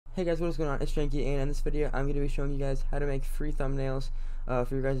Hey guys, what is going on? It's Janky, and in this video, I'm going to be showing you guys how to make free thumbnails for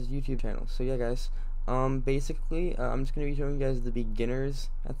your guys' YouTube channel. So yeah, guys, basically, I'm just going to be showing you guys the beginners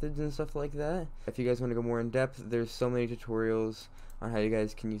methods and stuff like that. If you guys want to go more in depth, there's so many tutorials on how you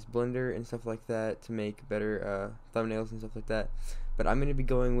guys can use Blender and stuff like that to make better thumbnails and stuff like that. But I'm going to be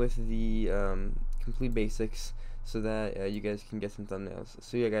going with the complete basics so that you guys can get some thumbnails.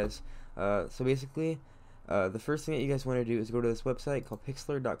 So yeah, guys, so basically, the first thing that you guys want to do is go to this website called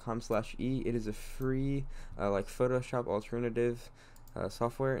pixlr.com/e. It is a free like Photoshop alternative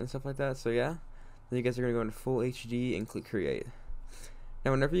software and stuff like that. So yeah, then you guys are going to go into full HD and click create.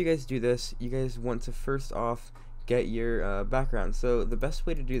 Now whenever you guys do this, you guys want to first off get your background. So the best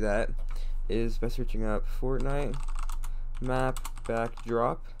way to do that is by searching up Fortnite map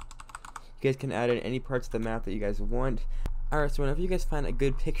backdrop. You guys can add in any parts of the map that you guys want. Alright, so whenever you guys find a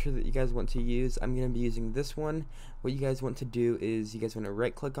good picture that you guys want to use, I'm going to be using this one. What you guys want to do is you guys want to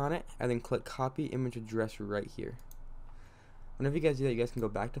right click on it and then click copy image address right here. Whenever you guys do that, you guys can go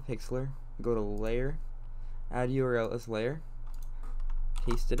back to Pixlr, go to layer, add URL as layer,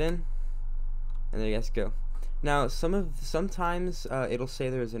 paste it in, and there you guys go. Now sometimes it'll say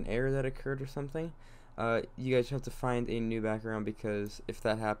there's an error that occurred or something. You guys have to find a new background, because if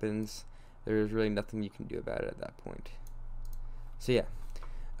that happens, there's really nothing you can do about it at that point. So yeah,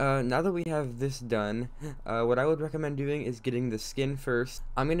 now that we have this done, what I would recommend doing is getting the skin first.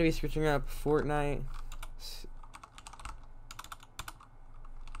 I'm going to be switching up Fortnite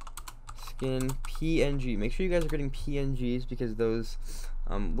skin PNG. Make sure you guys are getting PNGs because those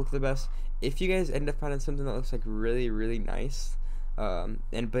look the best. If you guys end up finding something that looks like really nice,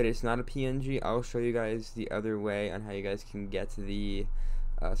 but it's not a PNG, I'll show you guys the other way on how you guys can get the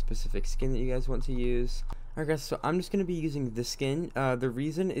specific skin that you guys want to use. Alright guys, so I'm just going to be using this skin. The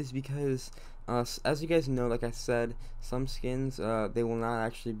reason is because, as you guys know, like I said, some skins, they will not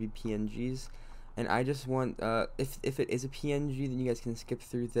actually be PNGs. And I just want, if it is a PNG, then you guys can skip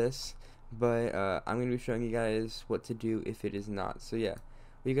through this. But I'm going to be showing you guys what to do if it is not. So yeah,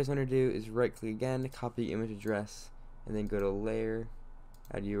 what you guys want to do is right click again, copy image address, and then go to layer,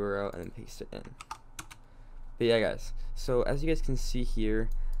 add URL, and then paste it in. But yeah guys, so as you guys can see here,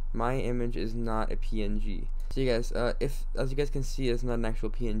 my image is not a PNG. So you guys, as you guys can see, it's not an actual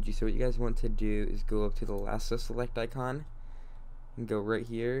PNG. So what you guys want to do is go up to the lasso select icon and go right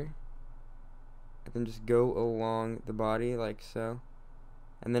here, and then just go along the body like so,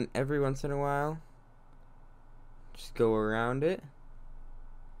 and then every once in a while just go around it,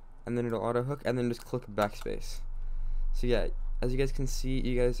 and then it'll auto hook, and then just click backspace. So yeah, as you guys can see,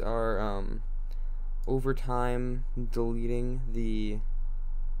 you guys are over time deleting the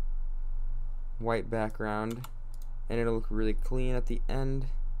white background, and it'll look really clean at the end.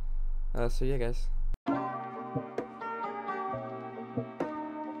 So yeah guys.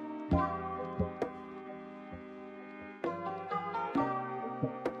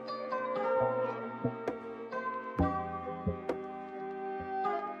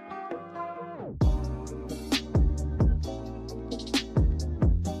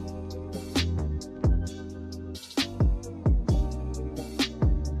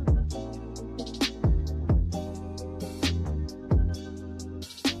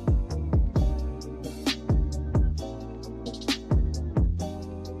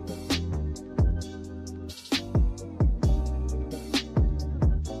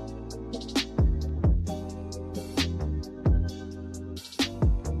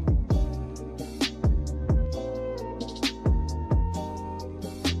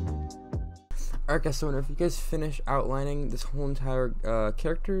 Alright guys, so whenever you guys finish outlining this whole entire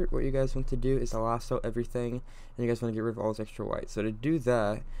character, what you guys want to do is lasso everything, and you guys want to get rid of all this extra white. So to do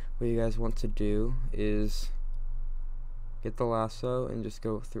that, what you guys want to do is get the lasso and just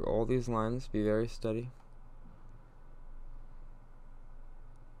go through all these lines, be very steady.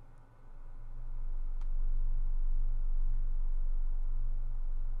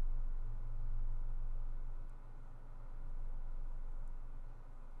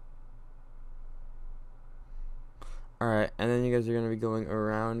 Alright, and then you guys are going to be going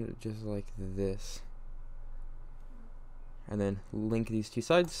around just like this. And then link these two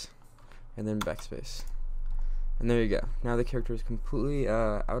sides, and then backspace. And there you go. Now the character is completely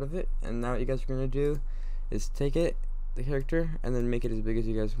out of it, and now what you guys are going to do is take the character, and then make it as big as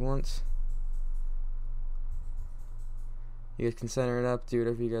you guys want. You guys can center it up, do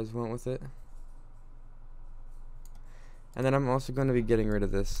whatever you guys want with it. And then I'm also going to be getting rid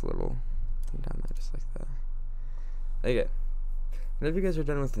of this little thing down there, just like that. Okay, and if you guys are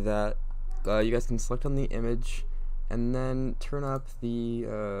done with that, you guys can select on the image and then turn up the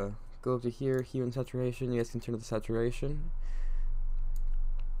go up to here, hue and saturation. You guys can turn up the saturation,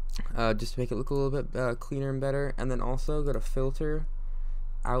 just to make it look a little bit cleaner and better. And then also go to filter,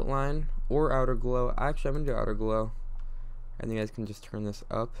 outline, or outer glow. Actually, I'm gonna do outer glow, and you guys can just turn this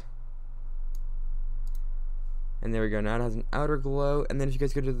up. And there we go. Now it has an outer glow. And then if you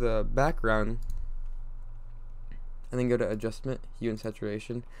guys go to the background, and then go to adjustment, hue and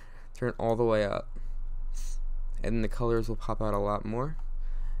saturation, turn it all the way up, and the colors will pop out a lot more.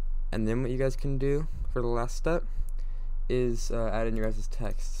 And then what you guys can do for the last step is add in your guys'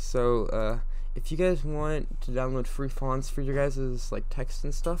 text. So if you guys want to download free fonts for your guys' like text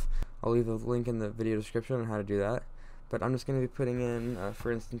and stuff, I'll leave a link in the video description on how to do that. But I'm just going to be putting in,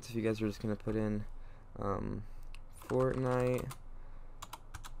 for instance, if you guys are just going to put in Fortnite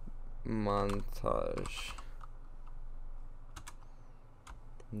montage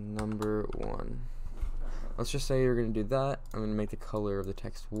 #1. Let's just say you're going to do that. I'm going to make the color of the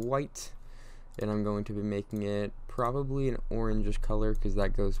text white, and I'm going to be making it probably an orangish color because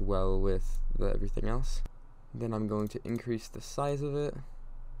that goes well with everything else. Then I'm going to increase the size of it,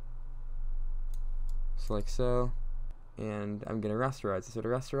 so like so, and I'm going to rasterize it. So to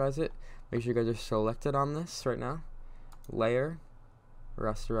rasterize it, make sure you guys are selected on this right now, layer,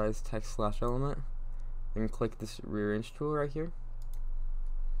 rasterize text / element, and click this rearrange tool right here.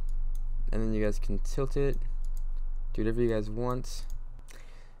 And then you guys can tilt it, do whatever you guys want.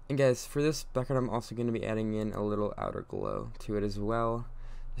 And guys, for this background, I'm also going to be adding in a little outer glow to it as well,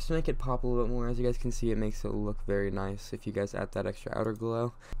 just to make it pop a little bit more. As you guys can see, it makes it look very nice if you guys add that extra outer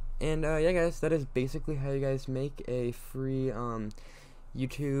glow. And yeah guys, that is basically how you guys make a free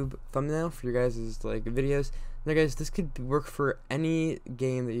YouTube thumbnail for your guys' like videos. Now guys, this could work for any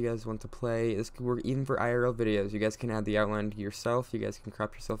game that you guys want to play. This could work even for IRL videos. You guys can add the outline to yourself. You guys can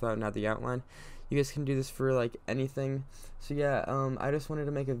crop yourself out and add the outline. You guys can do this for like anything. So yeah, I just wanted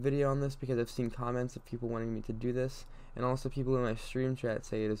to make a video on this because I've seen comments of people wanting me to do this, and also people in my stream chat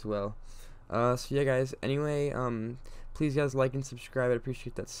say it as well. So yeah guys, anyway, please guys like and subscribe. I'd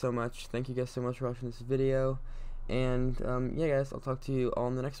appreciate that so much. Thank you guys so much for watching this video. And yeah guys, I'll talk to you all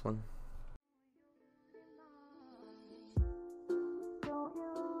in the next one.